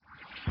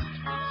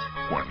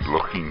When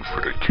looking for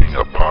the king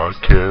of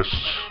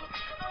podcasts,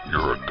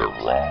 you're at the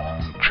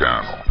wrong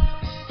channel.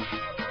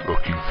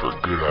 Looking for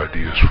good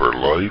ideas for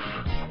life?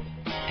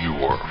 You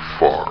are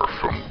far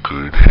from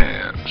good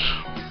hands.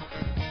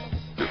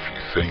 If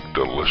you think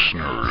the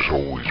listener is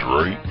always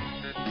right,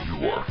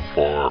 you are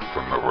far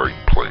from the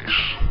right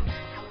place.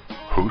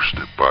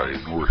 Hosted by a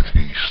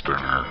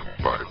Northeasterner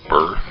by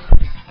birth,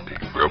 a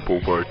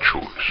rebel by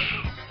choice.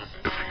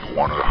 If you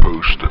want a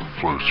host that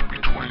floats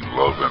between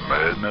love and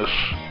madness,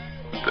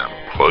 then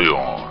play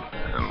on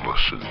and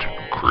listen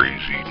to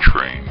Crazy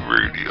Train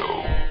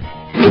Radio.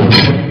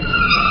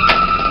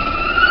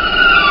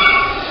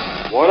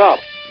 What up?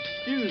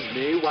 Excuse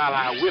me while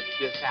I whip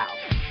this out.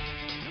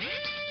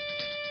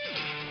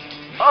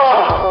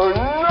 Oh,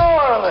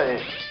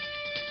 gnarly!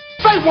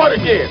 Say what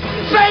again?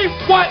 Say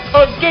what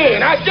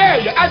again? I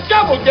dare you. I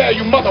double dare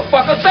you,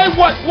 motherfucker. Say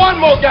what one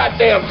more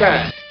goddamn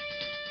time.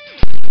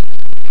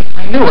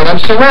 I knew it. I'm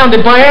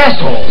surrounded by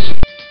assholes.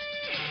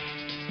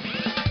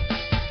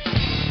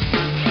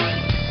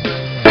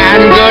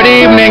 And good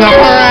evening,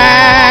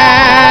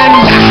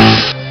 friend.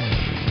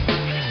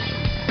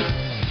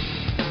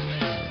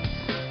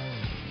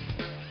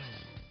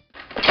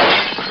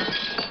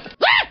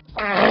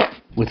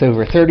 With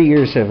over 30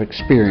 years of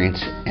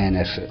experience and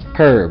a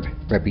superb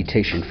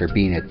reputation for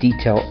being a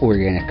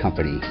detail-oriented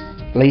company,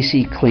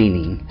 Lacey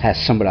Cleaning has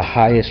some of the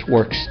highest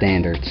work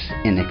standards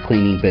in the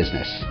cleaning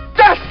business.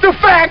 That's the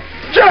fact,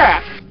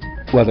 Jack!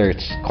 Whether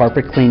it's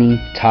carpet cleaning,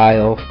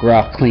 tile,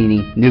 grout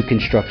cleaning, new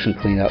construction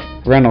cleanup,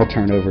 rental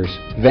turnovers,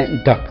 vent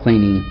and duct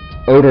cleaning,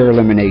 odor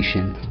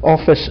elimination,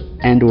 office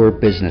and or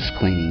business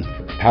cleaning,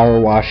 power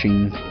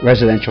washing,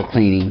 residential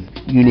cleaning,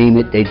 you name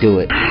it, they do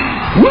it.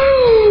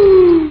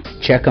 Woo!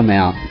 Check them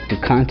out. To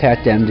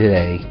contact them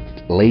today,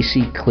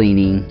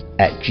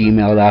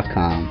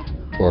 laceycleaning@gmail.com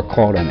or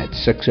call them at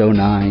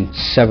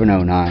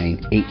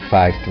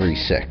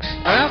 609-709-8536.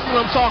 That's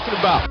what I'm talking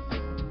about.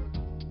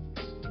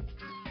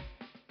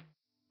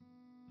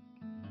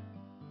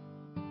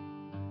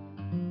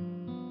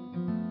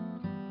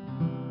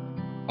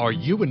 Are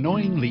you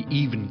annoyingly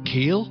even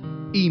keel?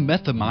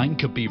 E-methamine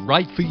could be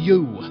right for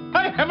you.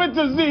 I have a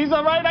disease,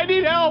 alright? I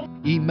need help.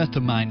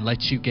 E-methamine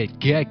lets you get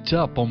gagged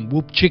up on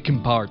whoop chicken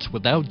parts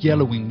without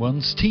yellowing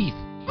one's teeth.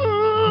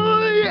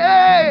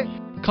 Yeah!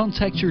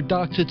 Contact your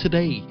doctor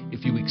today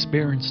if you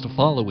experience the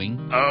following.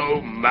 Oh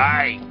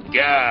my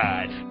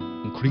God.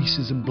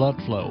 Increases in blood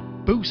flow,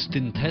 boost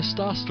in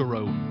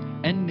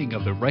testosterone, ending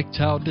of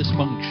erectile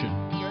dysfunction.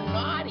 You're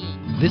naughty.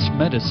 This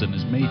medicine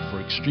is made for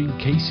extreme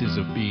cases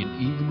of being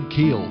even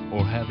keel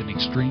or having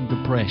extreme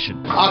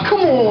depression. Oh,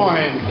 come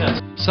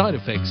on! Side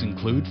effects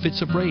include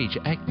fits of rage,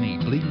 acne,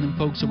 bleeding in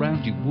folks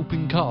around you,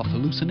 whooping cough,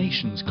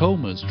 hallucinations,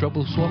 comas,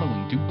 trouble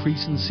swallowing,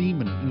 decrease in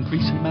semen,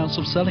 increase in amounts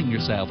of selling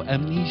yourself,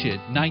 amnesia,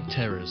 night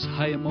terrors,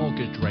 higher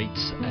mortgage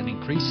rates, and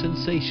increased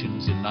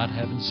sensations in not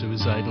having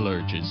suicidal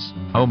urges.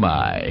 Oh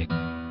my.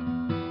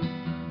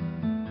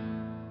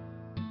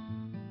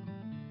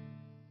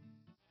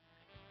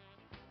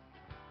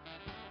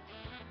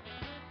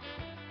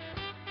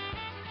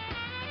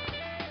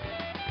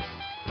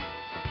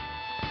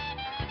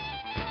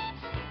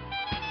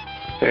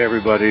 Hey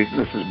everybody,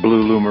 this is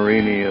Blue Lou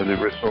Marini of the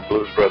original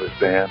Blues Brothers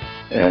Band,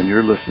 and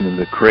you're listening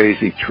to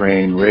Crazy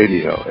Train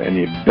Radio, and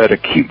you better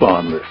keep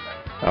on listening.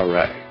 All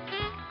right.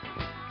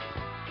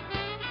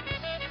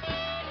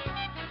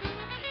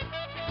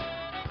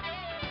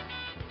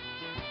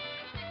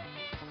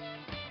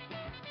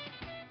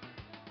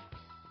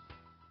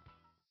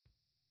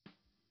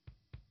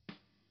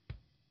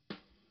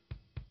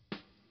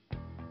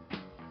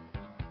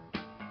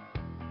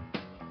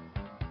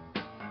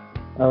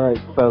 All right,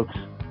 folks.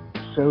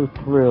 So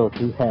thrilled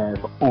to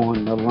have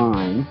on the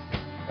line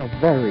a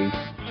very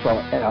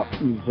sought-out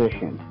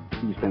musician.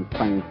 He's been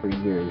playing for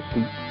years.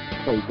 He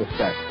played the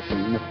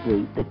saxophone, the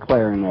flute, the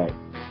clarinet.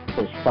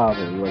 His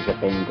father was a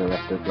band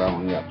director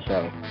growing up,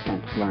 so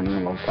hence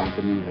learning all kinds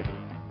of music.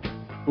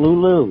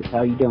 Lou,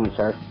 how you doing,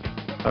 sir?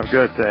 I'm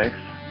good, thanks.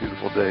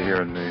 Beautiful day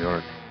here in New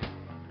York.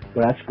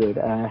 Well, that's good.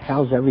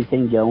 How's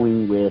everything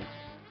going with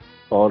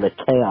all the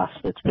chaos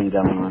that's been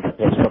going on the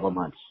past couple of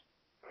months?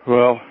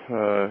 Well,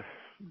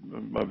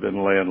 I've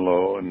been laying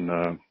low and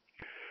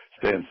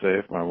staying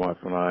safe. My wife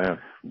and I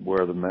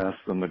wear the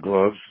mask and the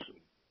gloves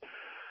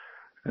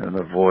and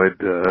avoid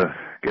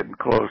getting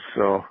close.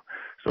 So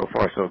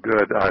far so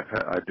good.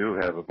 I do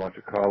have a bunch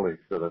of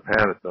colleagues that have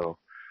had it though,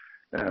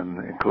 and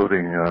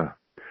including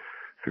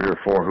 3 or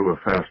 4 who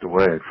have passed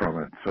away from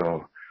it.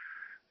 So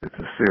it's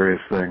a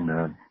serious thing,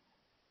 man.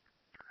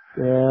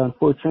 Yeah,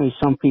 unfortunately,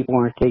 some people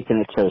aren't taking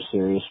it so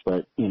serious,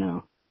 but you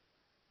know,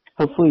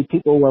 hopefully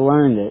people will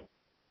learn that.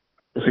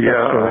 The stuff's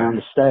around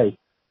to stay.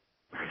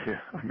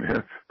 Yeah, I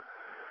mean,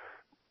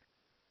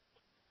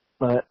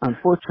 but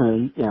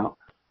unfortunately, you know,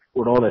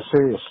 with all the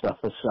serious stuff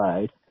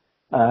aside,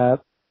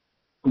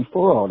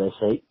 before all this,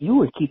 you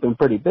were keeping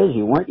pretty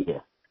busy, weren't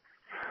you?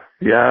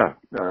 Yeah,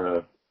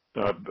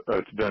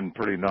 it's been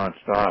pretty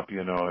nonstop.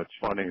 You know, it's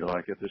funny,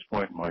 like at this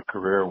point in my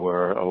career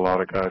where a lot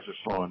of guys are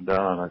slowing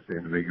down, I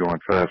seem to be going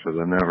faster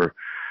than ever.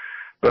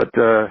 But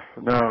now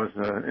I was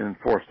in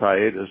forced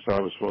hiatus. I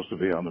was supposed to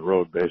be on the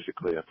road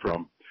basically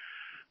from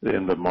the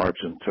end of March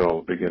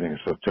until the beginning of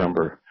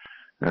September,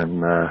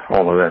 and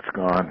all of that's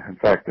gone. In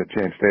fact, the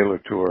James Taylor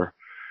tour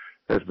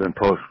has been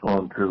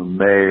postponed to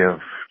May of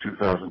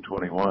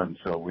 2021,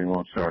 so we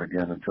won't start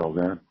again until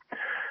then.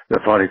 The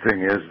funny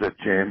thing is that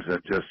James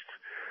had just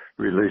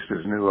released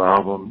his new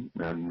album,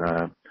 and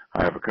I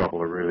have a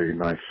couple of really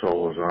nice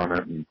solos on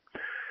it, and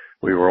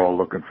we were all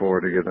looking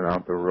forward to getting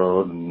out the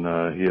road, and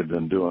he had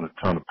been doing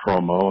a ton of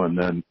promo, and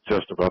then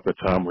just about the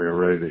time we were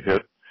ready to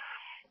hit,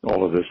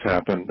 all of this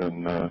happened,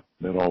 and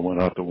it all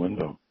went out the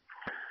window.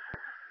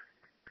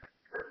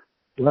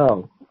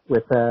 Well,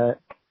 with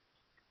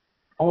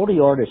all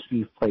the artists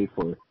you've played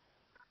for,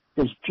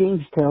 does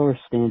James Taylor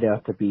stand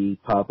out to be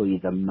probably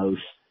the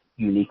most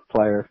unique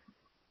player?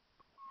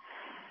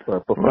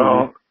 Or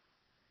well,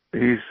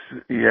 he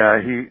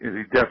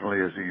definitely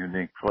is a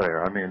unique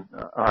player. I mean,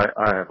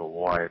 I have a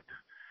wide,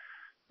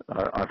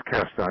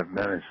 I've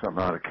managed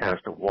somehow to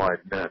cast a wide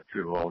net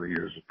through all the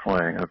years of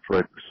playing. I've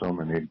played with so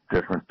many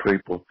different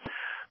people.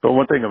 But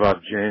one thing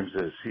about James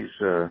is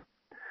he's a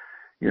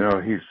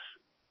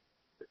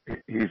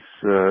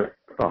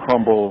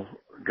humble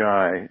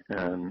guy,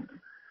 and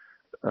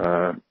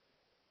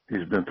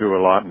he's been through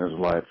a lot in his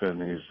life,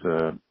 and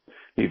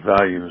he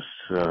values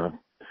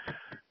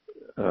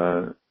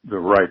the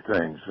right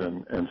things,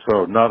 and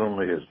so not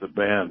only is the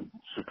band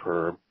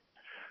superb,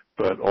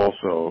 but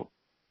also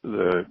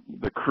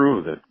the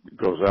crew that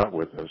goes out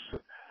with us.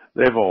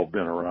 They've all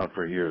been around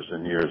for years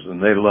and years,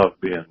 and they love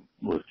being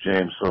with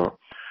James. So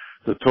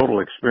the total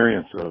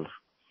experience of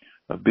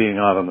being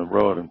out on the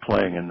road and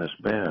playing in this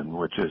band,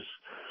 which is,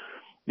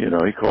 he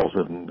calls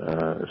it,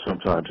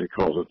 sometimes he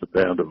calls it the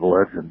Band of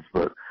Legends,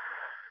 but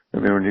I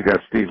mean, when you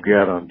got Steve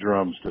Gadd on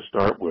drums to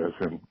start with,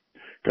 and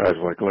guys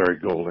like Larry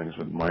Goldings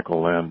and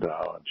Michael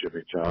Landau and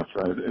Jimmy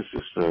Johnson, it's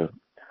just,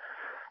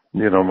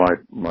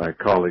 my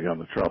colleague on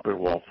the trumpet,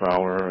 Walt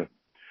Fowler,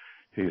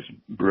 he's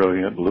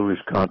brilliant. Luis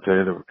Conte,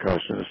 the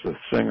percussionist, the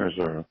singers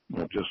are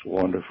just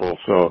wonderful.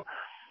 So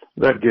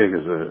that gig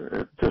is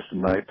just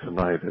night to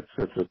night.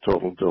 It's a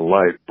total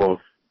delight, both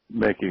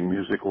making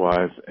music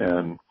wise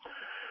and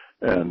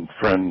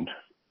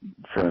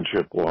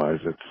friendship wise.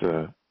 It's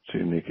a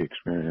unique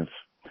experience.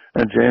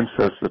 And James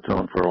sets the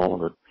tone for all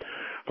of it.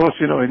 Plus,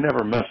 he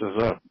never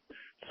messes up.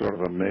 It's sort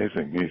of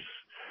amazing.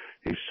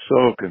 He's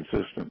so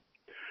consistent.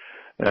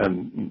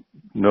 And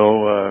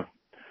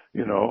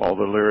all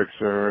the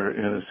lyrics are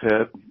in his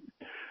head.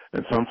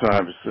 And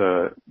sometimes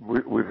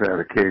we've had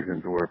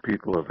occasions where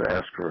people have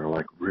asked for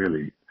like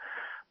really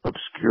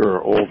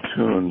obscure old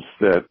tunes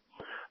that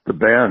the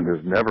band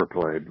has never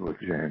played with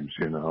James,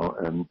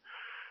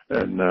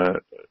 And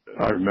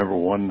I remember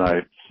one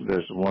night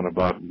there's one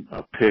about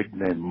a pig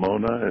named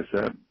Mona. Is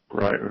that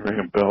right? Ring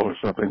a bell or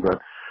something? But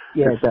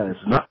yeah, it does.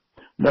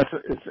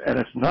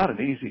 It's not an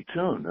easy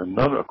tune. And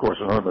none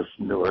of us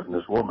knew it, and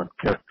this woman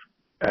kept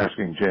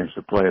asking James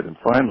to play it, and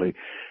finally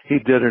he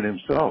did it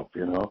himself,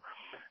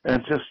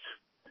 and just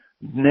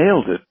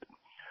nailed it.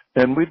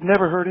 And we'd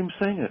never heard him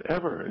sing it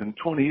ever in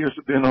 20 years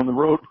of being on the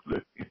road with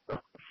it.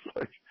 It's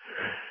like,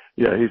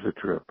 yeah, he's a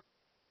trip.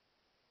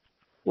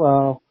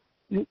 Well,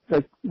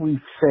 like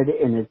we've said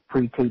in a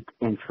pre-taped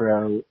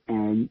intro,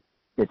 and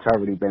it's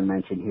already been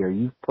mentioned here,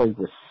 you've played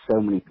with so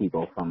many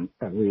people, from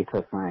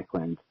Aretha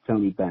Franklin,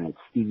 Tony Bennett,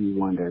 Stevie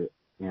Wonder,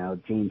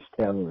 James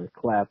Taylor,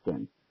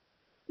 Clapton.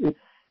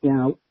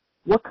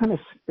 What kind of,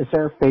 is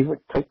there a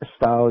favorite type of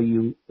style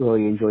you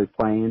really enjoy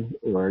playing,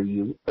 or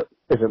is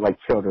it like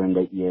children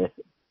that you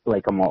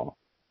like them all?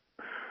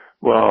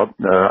 Well,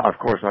 of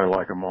course I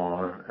like them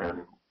all,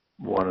 and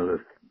one of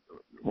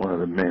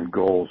the main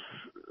goals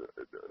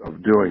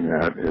of doing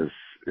that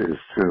is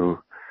to,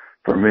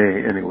 for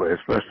me anyway,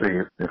 especially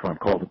if I'm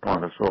called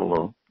upon a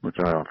solo, which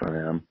I often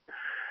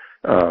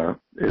am,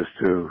 is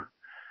to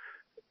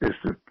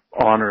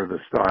honor the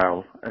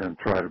style and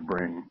try to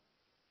bring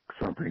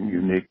something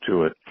unique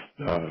to it,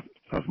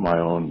 of my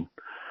own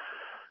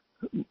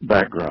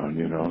background,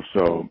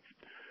 So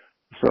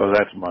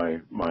that's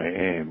my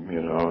aim,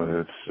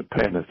 It's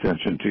paying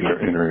attention to your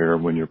inner ear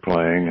when you're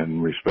playing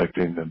and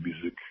respecting the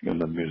music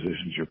and the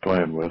musicians you're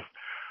playing with.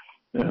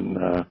 And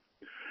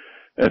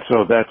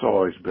so that's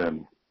always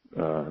been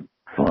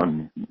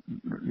fun,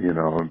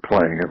 and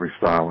playing every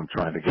style and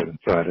trying to get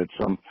inside it.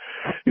 Some,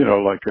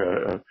 like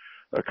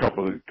a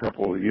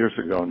couple of years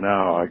ago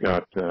now, I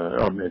got,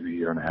 or maybe a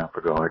year and a half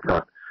ago, I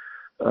got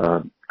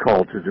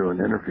called to do an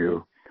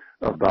interview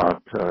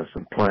about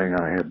some playing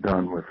I had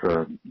done with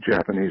a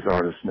Japanese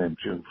artist named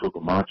Jun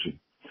Fukamachi,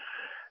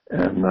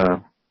 and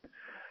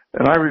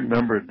I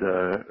remembered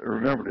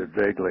it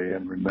vaguely,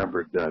 and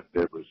remembered that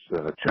it was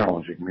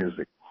challenging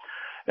music,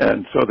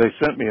 and so they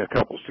sent me a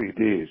couple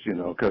CDs,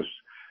 because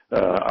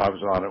I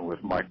was on it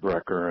with Mike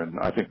Brecker, and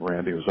I think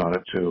Randy was on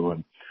it too,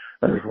 and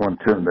there's one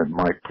tune that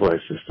Mike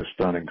plays, just a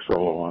stunning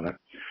solo on it.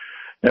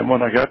 And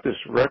when I got this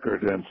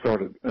record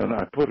and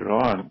I put it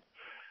on,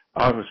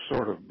 I was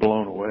sort of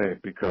blown away,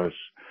 because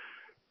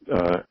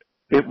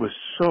it was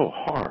so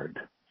hard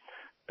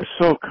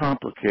so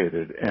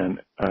complicated,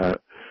 and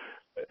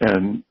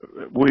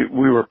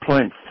we were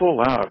playing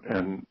full out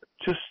and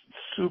just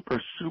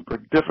super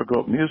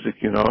difficult music,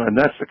 you know. And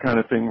that's the kind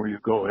of thing where you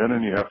go in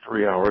and you have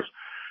 3 hours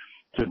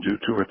to do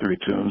 2 or 3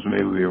 tunes.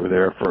 Maybe we were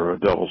there for a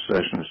double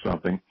session or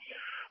something,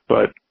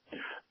 but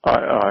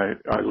I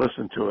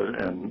listened to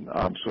it and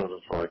I'm sort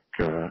of like,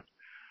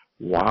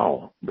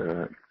 wow,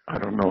 I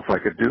don't know if I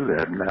could do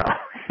that now,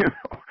 you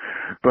know,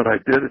 but I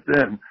did it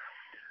then.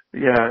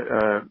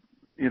 Yeah,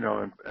 you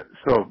know,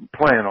 so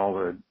playing all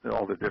the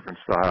different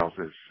styles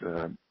is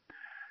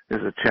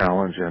a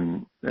challenge,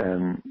 and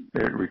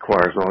it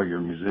requires all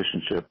your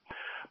musicianship.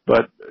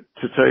 But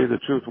to tell you the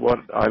truth, what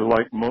I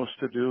like most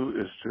to do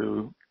is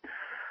to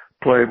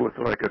play with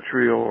like a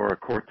trio or a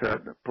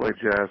quartet, play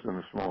jazz in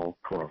a small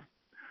club.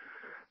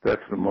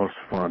 That's the most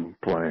fun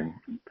playing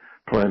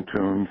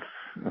tunes,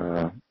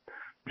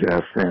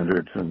 jazz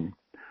standards, and,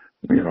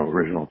 you know,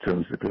 original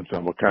tunes. Depends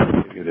on what kind of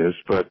music it is.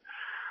 But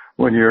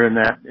when you're in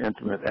that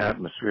intimate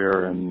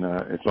atmosphere, and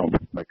it's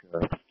almost like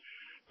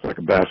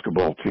a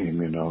basketball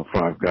team, you know,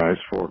 5 guys,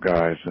 4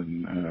 guys,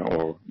 and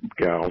or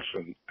gals,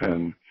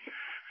 and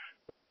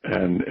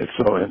it's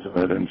so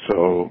intimate and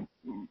so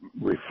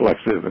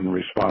reflexive and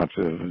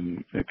responsive,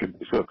 and it can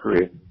be so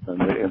creative.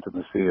 And the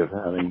intimacy of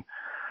having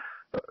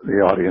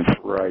the audience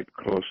right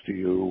close to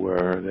you,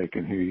 where they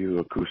can hear you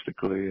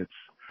acoustically,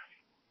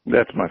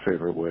 that's my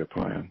favorite way of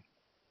playing.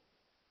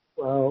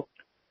 Well,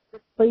 I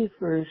played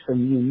for some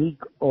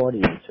unique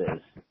audiences.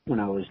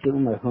 When I was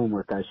doing my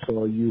homework, I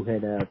saw you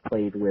had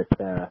played with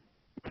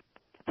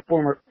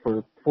former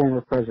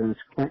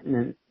Presidents Clinton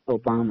and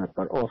Obama,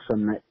 but also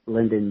met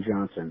Lyndon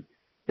Johnson.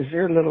 Is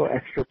there a little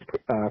extra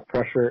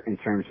pressure in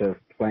terms of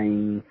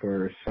playing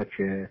for such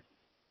a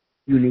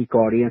unique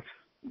audience?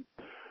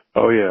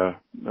 Oh yeah,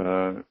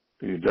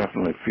 you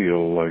definitely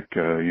feel like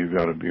you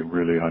got to be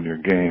really on your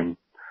game.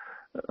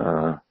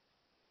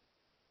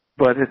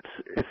 But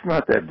it's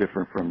not that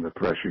different from the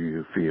pressure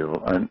you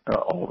feel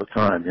all the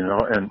time, you know.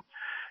 And,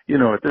 you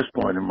know, at this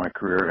point in my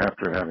career,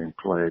 after having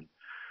played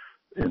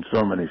in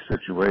so many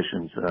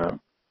situations,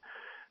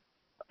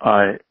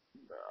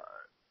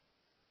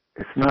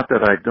 it's not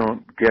that I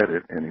don't get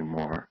it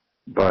anymore,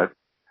 but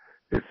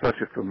it's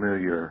such a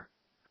familiar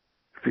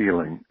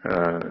feeling.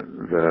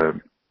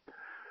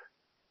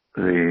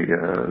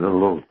 The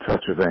little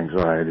touch of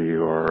anxiety,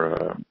 or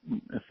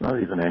it's not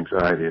even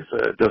anxiety.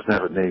 It doesn't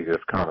have a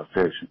negative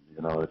connotation.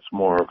 You know, it's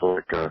more of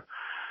like a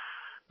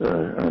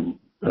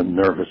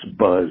nervous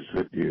buzz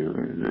that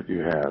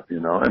you have. You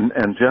know,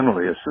 and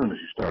generally, as soon as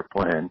you start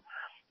playing,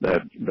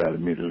 that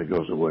immediately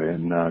goes away,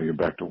 and now you're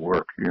back to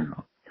work. You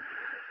know,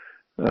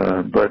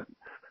 but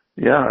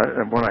yeah,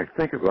 and when I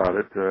think about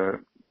it,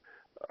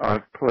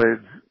 I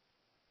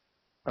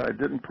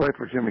didn't play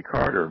for Jimmy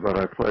Carter, but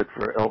I played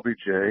for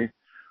LBJ.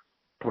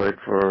 Played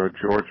for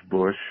George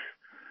Bush,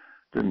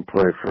 didn't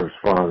play for his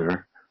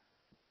father.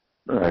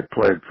 I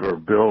played for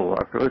Bill.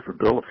 I played for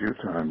Bill a few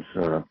times.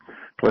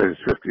 Played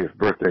his 50th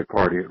birthday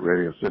party at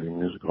Radio City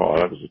Music Hall.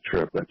 That was a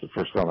trip. That's the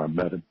first time I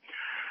met him.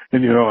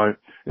 And, you know,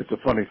 it's a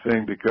funny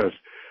thing because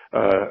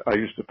I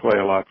used to play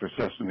a lot for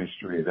Sesame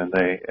Street, and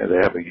they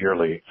have a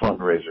yearly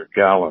fundraiser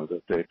gala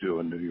that they do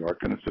in New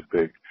York, and it's a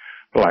big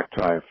black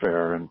tie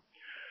affair. And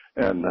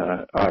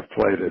I've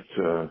played it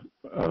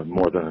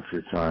more than a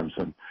few times.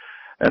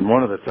 And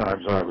one of the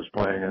times I was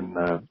playing, and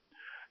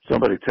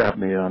somebody tapped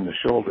me on the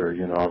shoulder.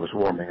 You know, I was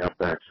warming up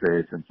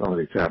backstage, and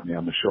somebody tapped me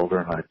on the shoulder,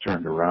 and I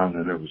turned around,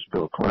 and it was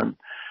Bill Clinton.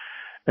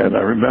 And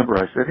I remember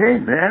I said, "Hey,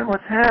 man,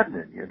 what's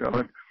happening?" You know,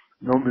 and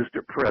no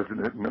Mr.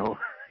 President, no,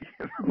 you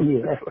know,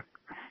 yeah,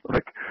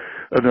 like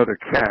another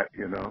cat,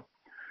 you know.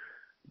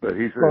 But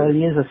he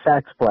is a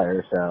sax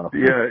player, so.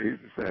 Yeah, he's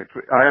a sax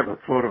player. I have a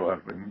photo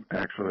of him,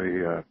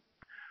 actually,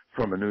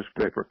 from a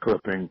newspaper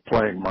clipping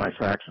playing my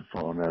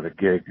saxophone at a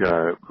gig.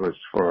 It was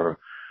for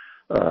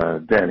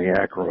Danny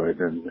Aykroyd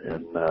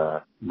in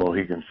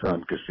Mohegan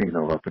Sun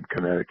Casino up in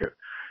Connecticut.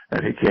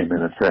 And he came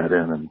in and sat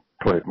in and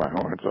played my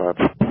horn, so I have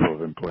a photo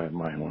of him playing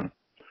my horn.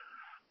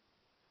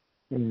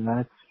 And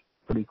that's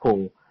pretty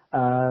cool.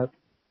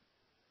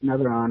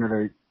 Another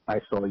honor I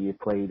saw you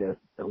played at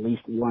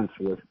least once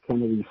was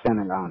Kennedy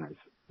Senate Honors.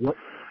 What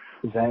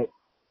is that?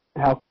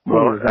 How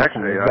cool well, is that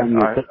actually,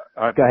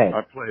 Go ahead.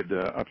 I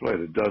played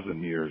a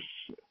dozen years,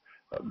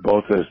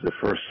 both as the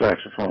first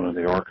saxophone in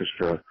the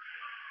orchestra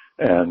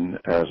and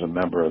as a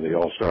member of the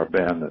all-star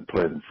band that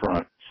played in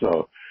front.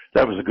 So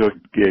that was a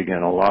good gig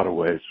in a lot of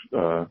ways.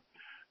 For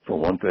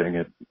one thing,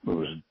 it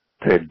was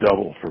paid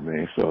double for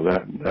me, so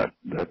that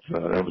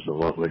was a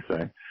lovely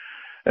thing.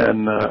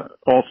 And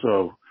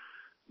also,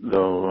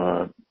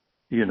 though,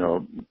 you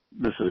know,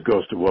 this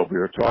goes to what we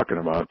were talking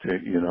about.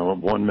 You know,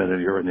 1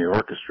 minute you're in the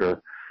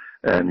orchestra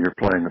and you're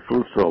playing a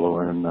flute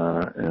solo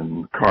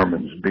in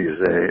Carmen's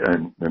Bizet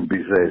and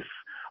Bizet's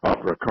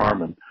opera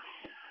Carmen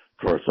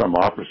for some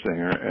opera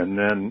singer, and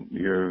then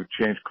you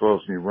change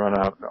clothes and you run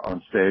out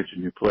on stage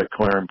and you play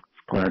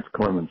Clarence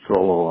Clemens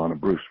solo on a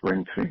Bruce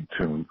Springsteen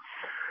tune,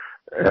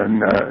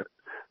 and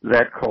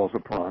that calls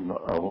upon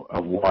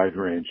a wide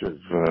range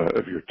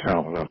of your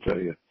talent, I'll tell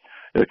you.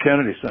 The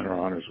Kennedy Center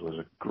Honors was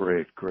a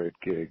great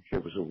gig.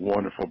 It was a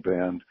wonderful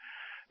band,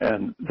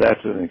 and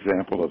that's an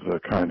example of the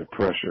kind of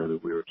pressure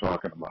that we were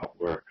talking about,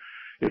 where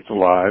it's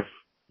live,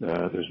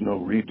 there's no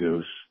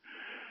reduce,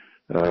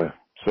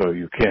 so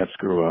you can't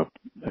screw up,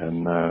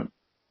 and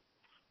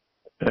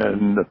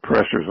the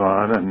pressure's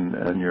on,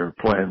 and you're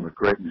playing with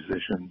great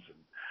musicians,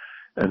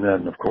 and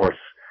then of course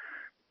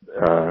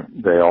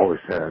they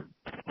always had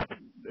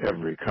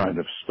every kind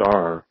of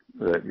star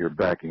that you're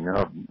backing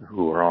up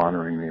who are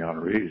honoring the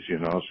honorees,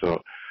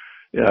 so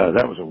yeah,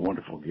 that was a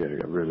wonderful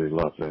gig. I really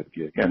loved that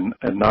gig. And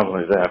not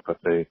only that,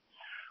 but the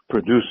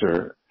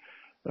producer,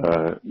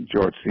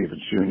 George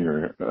Stevens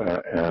Jr.,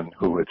 and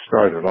who had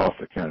started off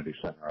the Kennedy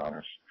Center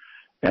Honors,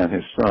 and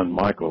his son,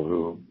 Michael,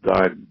 who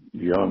died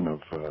young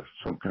of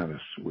some kind of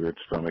weird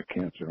stomach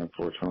cancer,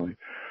 unfortunately.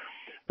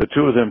 The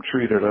two of them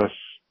treated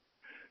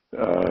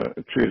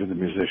the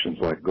musicians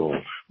like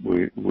gold.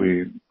 We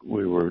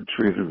were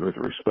treated with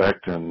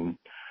respect, and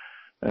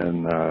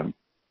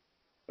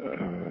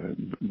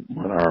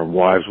when our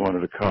wives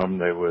wanted to come,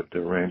 they would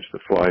arrange the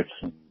flights,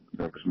 and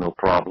there was no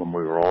problem.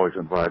 We were always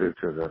invited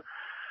to the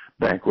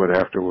banquet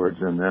afterwards,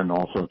 and then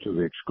also to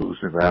the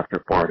exclusive after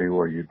party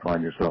where you'd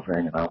find yourself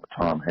hanging out with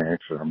Tom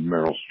Hanks or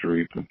Meryl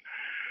Streep. And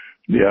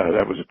yeah,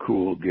 that was a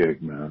cool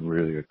gig, man.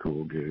 Really a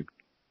cool gig.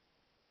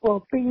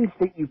 Well, things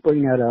that you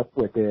bring that up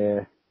with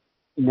you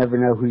never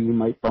know who you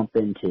might bump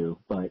into,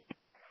 but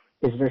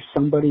is there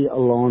somebody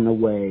along the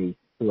way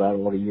throughout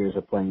all the years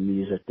of playing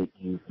music that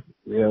you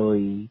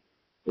really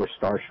were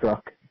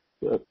starstruck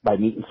by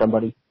meeting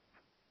somebody?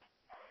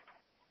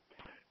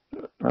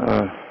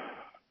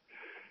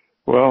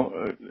 Well,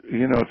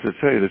 to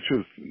tell you the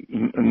truth,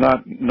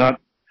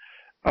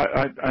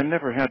 I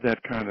never had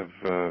that kind of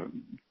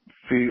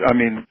feel. I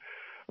mean,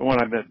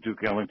 when I met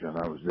Duke Ellington,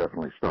 I was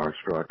definitely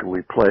starstruck.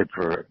 We played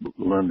for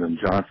Lyndon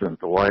Johnson at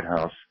the White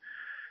House,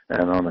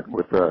 and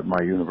with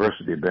my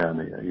university band,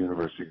 the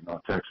University of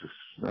North Texas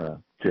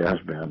jazz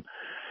band.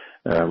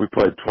 We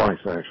played twice,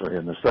 actually,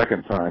 and the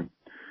second time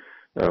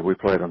we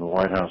played on the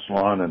White House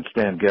lawn, and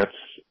Stan Getz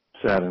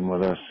sat in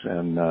with us,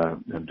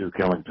 and Duke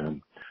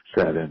Ellington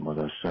sat in with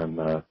us, and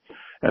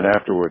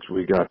afterwards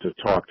we got to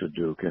talk to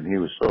Duke, and he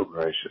was so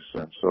gracious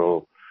and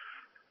so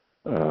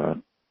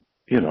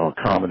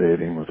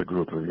accommodating with a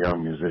group of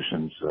young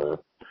musicians.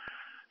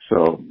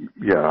 So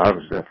yeah, I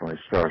was definitely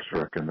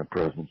starstruck in the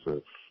presence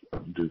of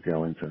Duke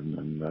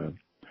Ellington,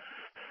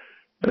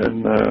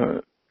 and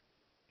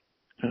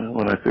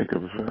when I think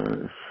of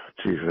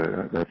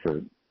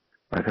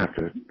I'd have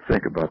to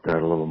think about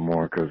that a little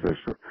more, because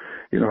there's,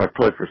 I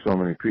played for so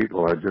many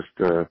people. I just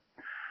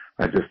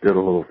did a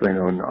little thing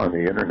on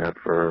the internet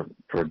for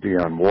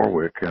Dionne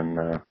Warwick, and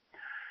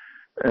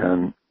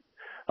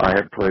I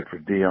had played for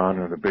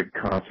Dionne at a big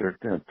concert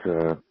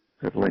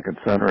at Lincoln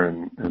Center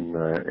in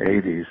the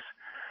 80s,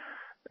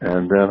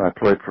 and then I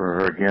played for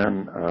her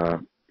again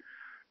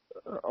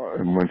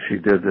when she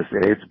did this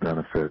AIDS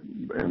benefit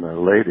in the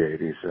late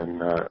 80s,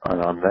 and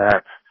on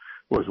that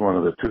was one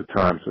of the two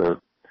times that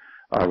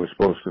I was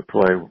supposed to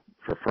play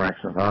for Frank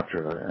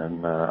Sinatra,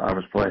 and I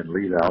was playing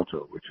lead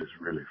alto, which is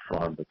really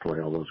fun to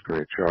play all those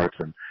great charts,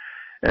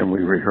 and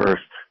we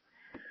rehearsed,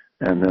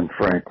 and then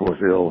Frank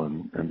was ill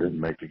and didn't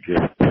make the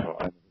gig, so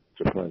I had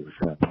to play with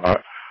him.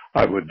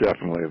 I would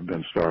definitely have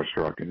been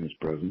starstruck in his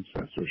presence,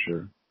 that's for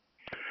sure.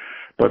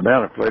 But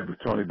man, I played with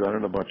Tony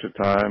Bennett a bunch of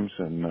times,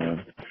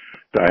 and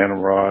Diana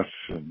Ross,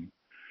 and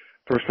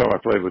first time I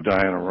played with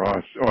Diana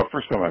Ross,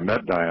 first time I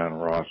met Diana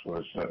Ross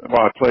was,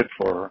 I played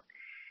for her.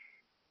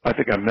 I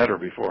think I met her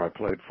before I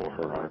played for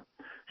her.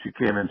 She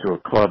came into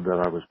a club that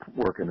I was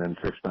working in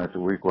 6 nights a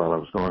week while I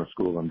was going to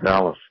school in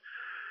Dallas,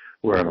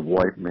 wearing a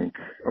white mink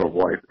or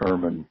white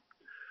ermine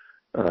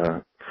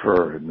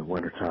fur in the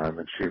wintertime,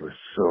 and she was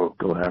so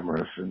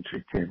glamorous, and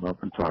she came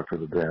up and talked to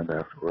the band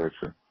afterwards.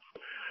 And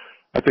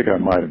I think I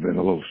might have been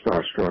a little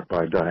starstruck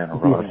by Diana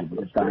Ross.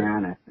 Yeah,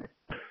 Diana.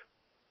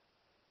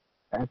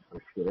 That's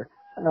for sure.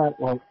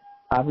 Well,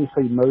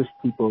 obviously most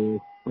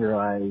people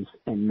realize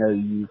and know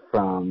you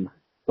from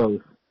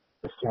both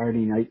the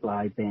Saturday Night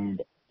Live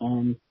band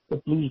and the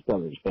Blues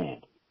Brothers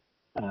band.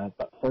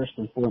 But first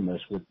and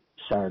foremost with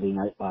Saturday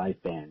Night Live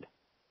band.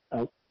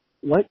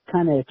 What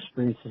kind of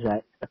experience is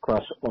that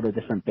across all the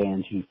different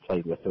bands you've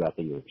played with throughout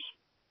the years?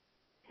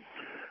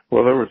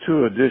 Well, there were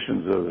two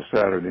editions of the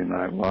Saturday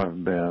Night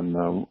Live band.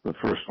 The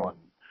first one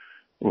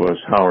was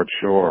Howard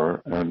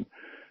Shore, and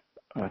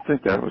I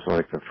think that was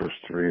like the first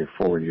 3 or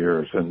 4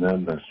 years. And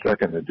then the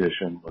second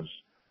edition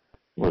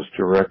was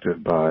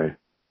directed by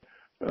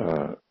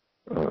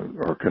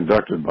or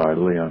conducted by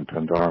Leon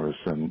Pendarvis,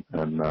 and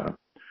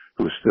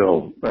who's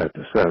still at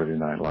the Saturday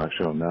Night Live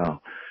show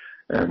now,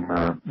 and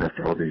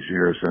after all these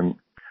years. And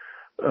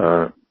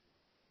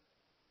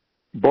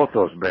both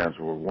those bands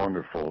were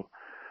wonderful,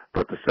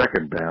 but the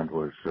second band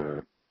was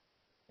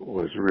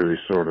really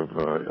sort of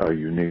a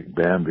unique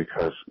band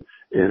because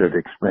it had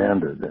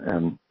expanded,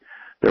 and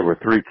there were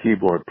 3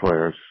 keyboard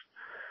players,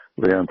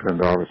 Leon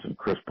Pendarvis and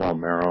Chris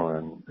Palmero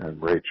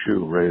and Ray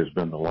Chu. Ray has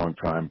been the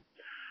longtime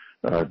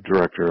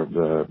director of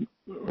the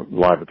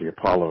Live at the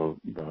Apollo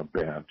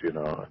band, you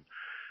know,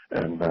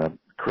 and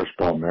Chris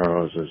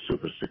Palmero is a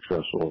super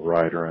successful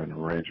writer and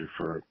arranger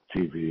for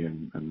TV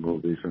and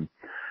movies, and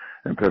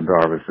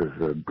Pendarvis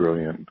is a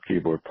brilliant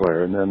keyboard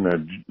player. And then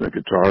the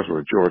guitars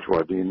were George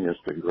Wadenius,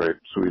 the great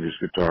Swedish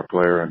guitar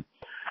player,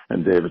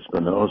 and David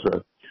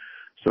Spinoza.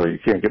 So you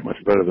can't get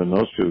much better than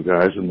those two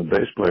guys. And the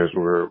bass players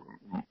were,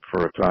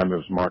 for a time, it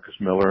was Marcus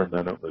Miller, and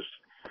then it was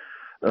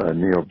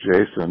Neil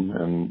Jason,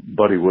 and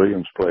Buddy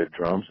Williams played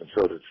drums, and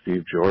so did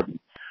Steve Jordan.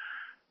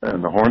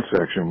 And the horn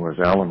section was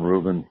Alan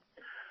Rubin,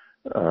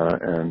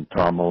 and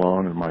Tom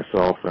Malone and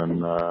myself,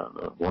 and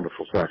a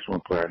wonderful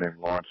saxophone player named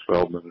Lawrence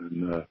Feldman,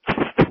 and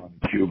Ron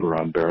Huber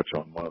on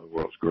baritone, one of the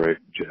world's great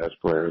jazz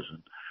players.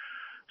 And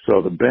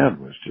so the band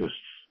was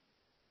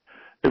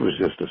it was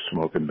just a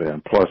smoking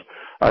band. Plus,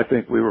 I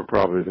think we were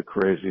probably the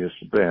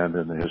craziest band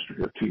in the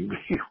history of TV.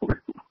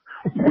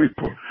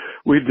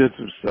 we did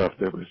some stuff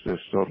that was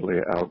just totally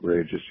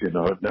outrageous, you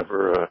know. It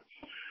never, of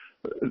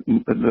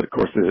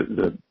course,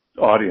 the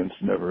audience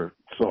never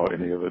saw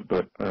any of it,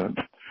 but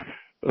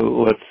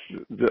let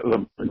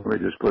me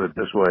just put it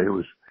this way: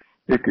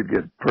 it could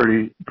get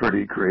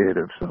pretty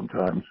creative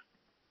sometimes.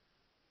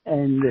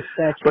 And the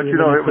but you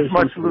know, it was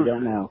much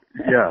looser.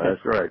 Yeah,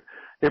 that's right.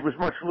 It was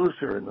much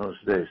looser in those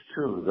days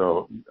too,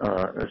 though.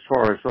 As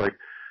far as, like,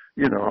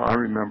 you know, I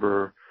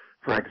remember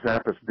Frank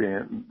Zappa's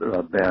band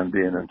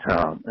being in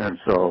town, and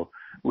so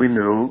we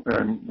knew,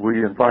 and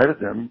we invited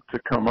them to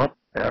come up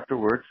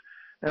afterwards,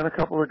 and a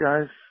couple of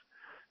guys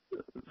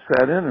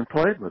sat in and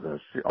played with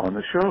us on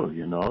the show,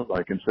 you know.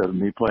 Like, instead of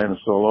me playing a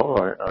solo,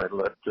 I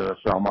let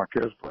Sal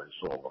Marquez play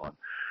a solo.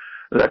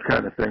 And that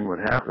kind of thing would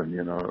happen,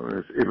 you know.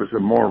 It was a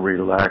more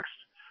relaxed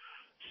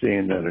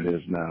scene than it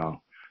is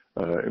now.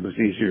 It was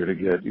easier to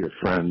get your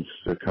friends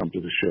to come to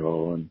the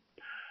show, and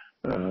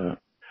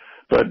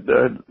but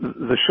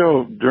the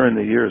show during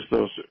the years,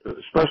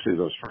 especially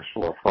those first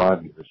 4 or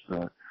 5 years,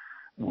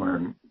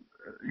 when,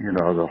 you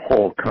know, the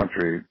whole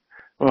country,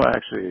 well,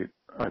 actually,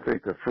 I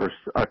think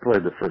I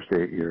played the first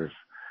 8 years,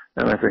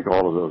 and I think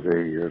all of those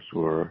 8 years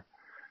were,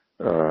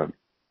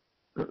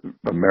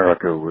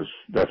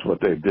 that's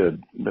what they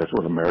did. That's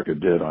what America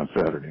did on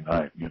Saturday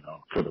night, you know,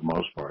 for the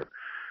most part.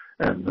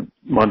 And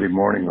Monday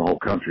morning, the whole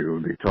country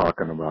would be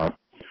talking about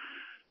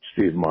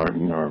Steve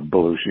Martin or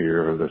Belushi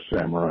or the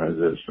Samurai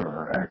this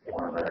or Act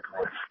One, Act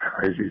One,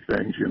 crazy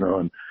things, you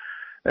know.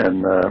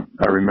 And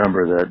I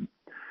remember that,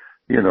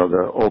 you know,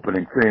 the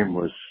opening theme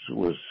was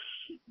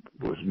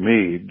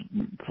me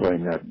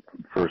playing that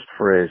first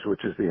phrase,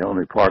 which is the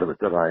only part of it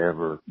that I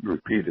ever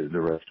repeated. The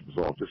rest was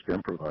all just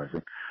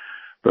improvising.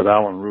 But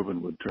Alan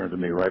Rubin would turn to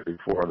me right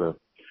before the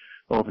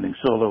opening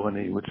solo, and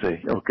he would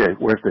say, "Okay,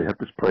 where's the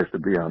hippest place to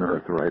be on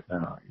earth right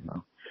now?" You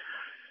know.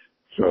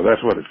 So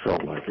that's what it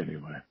felt like,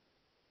 anyway.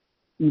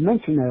 You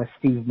mentioned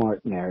Steve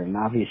Martin there, and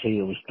obviously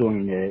it was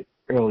during the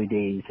early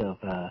days of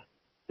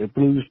the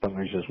Blues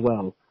Brothers as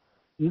well.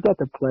 You got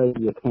to play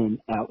with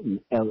him out in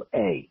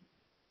L.A.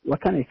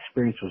 What kind of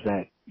experience was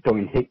that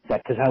during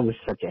that? Because that was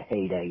such a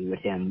heyday with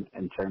him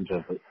in terms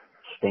of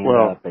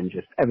stand-up and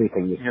just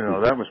everything. You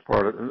know, that was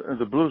part of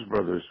the Blues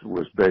Brothers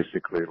was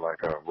basically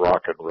like a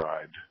rocket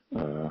ride.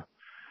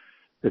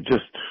 It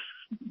just,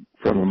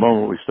 from the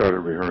moment we started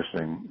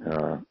rehearsing,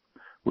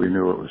 we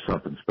knew it was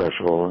something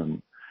special,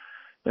 and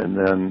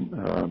then,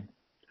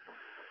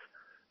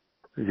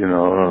 you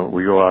know,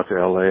 we go out to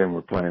L.A. and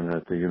we're playing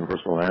at the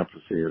Universal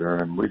Amphitheater,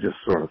 and we just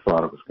sort of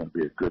thought it was going to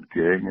be a good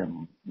gig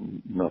and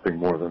nothing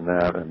more than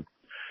that. And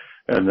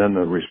then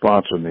the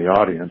response from the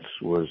audience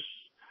was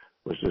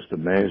just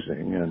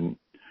amazing. And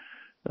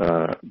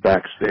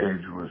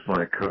backstage was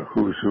like a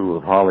who's who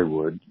of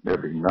Hollywood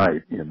every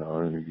night, you know.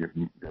 And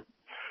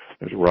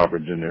there's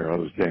Robert De Niro,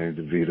 there's Danny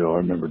DeVito. I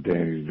remember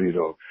Danny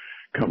DeVito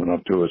coming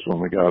up to us when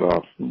we got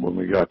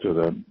to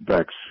the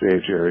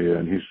backstage area,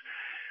 and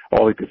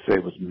all he could say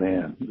was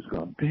 "man." He was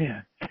going,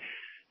 man.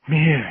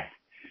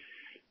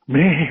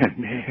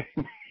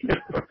 You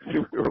know,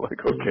 we were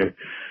like, okay.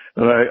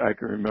 And I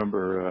can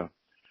remember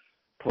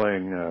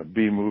playing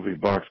B-movie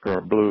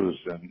Boxcar Blues,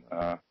 and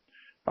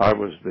I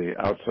was the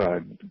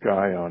outside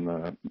guy on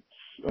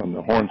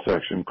the horn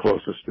section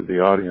closest to the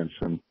audience,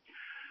 and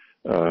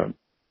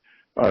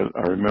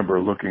I remember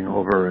looking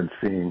over and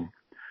seeing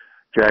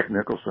Jack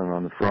Nicholson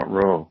on the front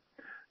row,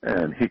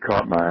 and he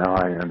caught my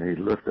eye, and he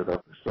lifted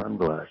up his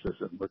sunglasses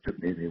and looked at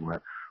me, and he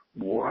went,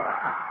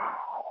 "Wow."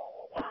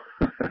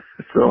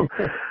 So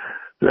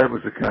that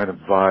was the kind of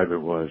vibe it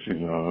was, you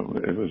know.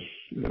 It was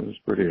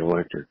pretty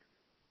electric.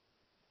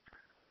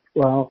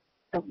 Well,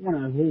 I don't want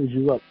to hold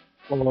you up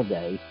all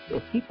day.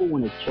 If people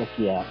want to check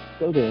you out,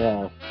 go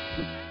to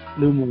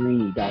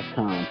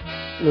LouMarini.com.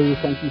 Lou,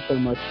 thank you so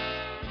much.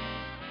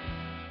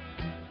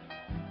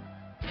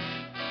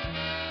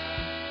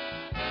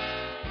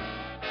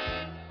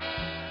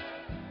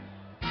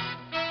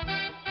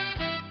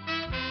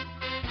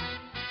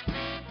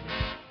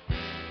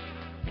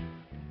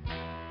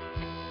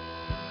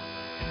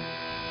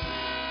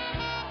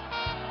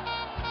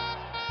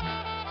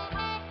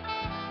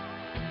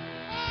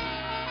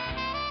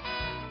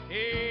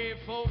 Hey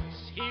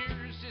folks,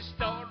 here's this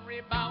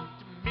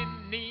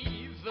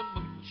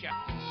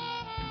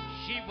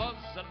was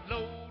a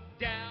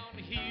low-down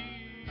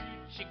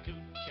hoochie-coocher.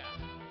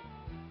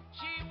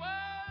 She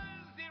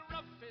was the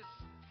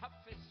roughest,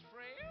 toughest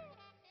frail.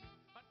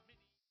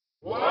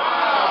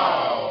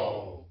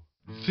 Wow!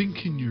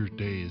 Thinking your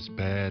day is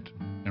bad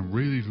and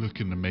really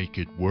looking to make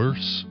it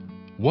worse?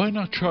 Why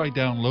not try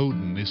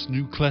downloading this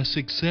new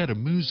classic set of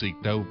music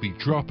that will be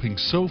dropping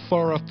so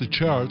far off the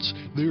charts,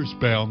 there's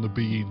bound to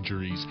be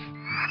injuries.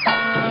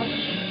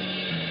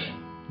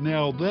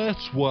 Now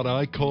that's what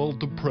I call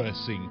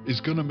depressing.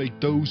 It's gonna make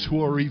those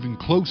who are even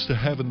close to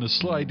having the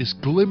slightest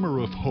glimmer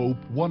of hope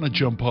wanna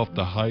jump off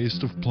the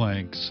highest of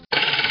planks.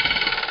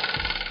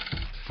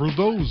 For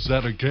those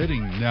that are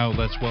getting Now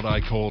That's What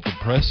I Call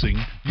Depressing,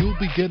 you'll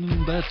be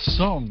getting that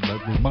song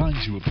that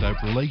reminds you of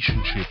that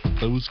relationship with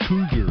those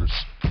cougars,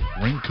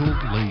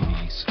 Wrinkled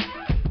Ladies.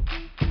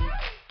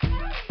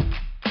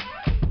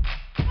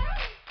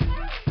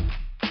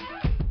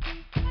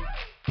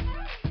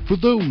 For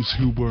those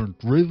who weren't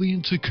really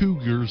into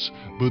cougars,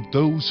 but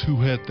those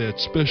who had that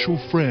special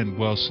friend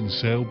whilst in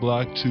cell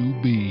block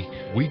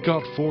 2B, we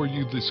got for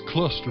you this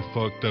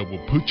clusterfuck that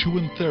will put you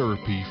in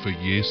therapy for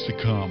years to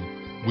come.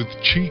 With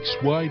cheeks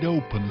wide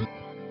open.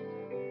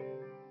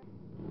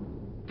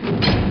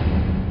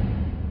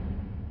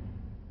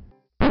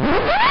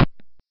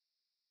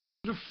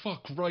 Who the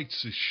fuck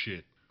writes this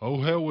shit?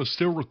 Oh hell, we're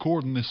still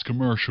recording this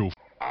commercial.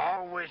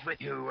 Always with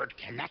you, it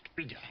cannot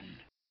be done.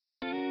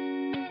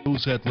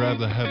 Those that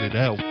rather have it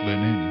out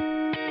than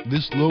in.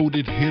 This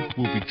loaded hit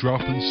will be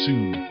dropping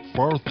soon,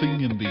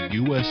 farthing in the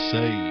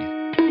USA.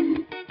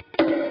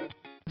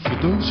 For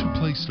those who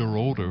place their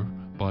order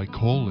by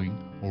calling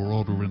or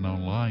ordering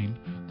online,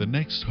 the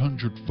next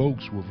 100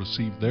 folks will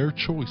receive their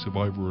choice of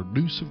either a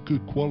noose of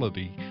good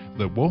quality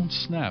that won't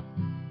snap,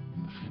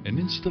 an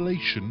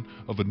installation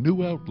of a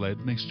new outlet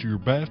next to your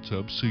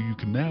bathtub so you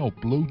can now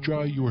blow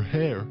dry your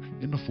hair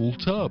in a full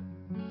tub.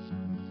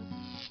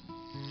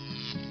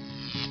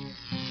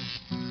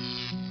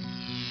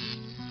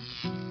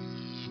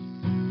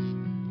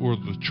 Or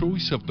the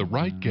choice of the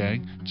right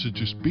gang to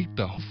just beat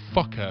the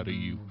fuck out of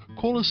you.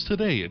 Call us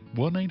today at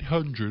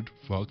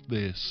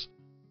 1-800-FUCK-THIS.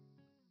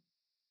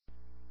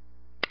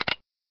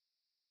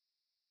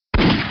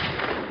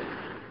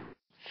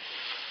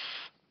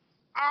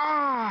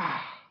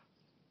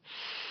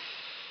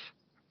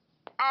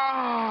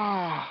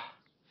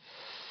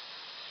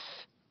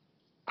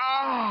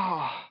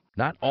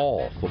 Not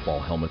all football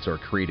helmets are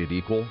created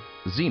equal.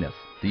 Zenith,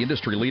 the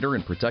industry leader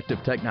in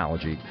protective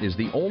technology, is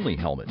the only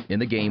helmet in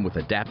the game with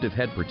adaptive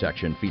head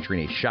protection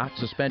featuring a shock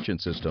suspension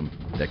system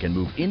that can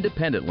move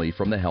independently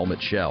from the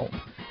helmet shell.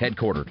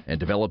 Headquartered and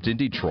developed in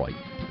Detroit,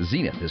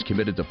 Zenith is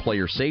committed to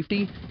player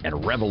safety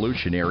and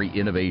revolutionary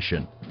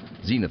innovation.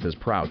 Zenith is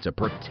proud to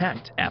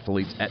protect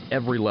athletes at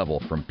every level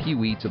from Pee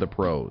Wee to the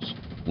pros.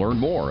 Learn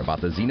more about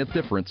the Zenith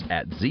difference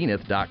at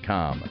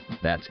zenith.com.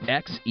 That's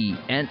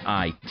XENITH.com.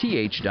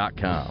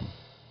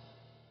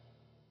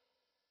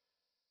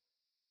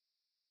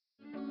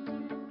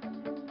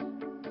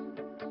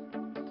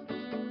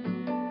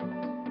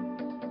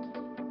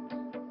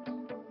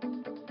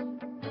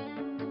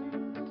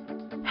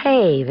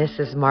 Hey, this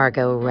is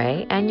Margot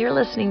Ray, and you're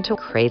listening to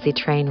Crazy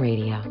Train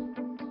Radio.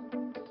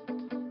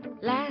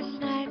 Last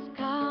night's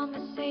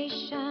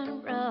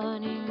conversation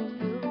running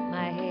through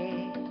my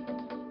head,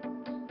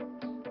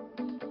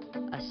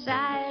 a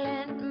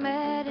silent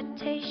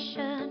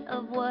meditation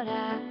of what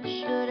I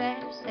should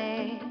have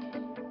said.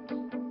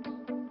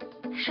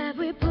 Had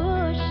we put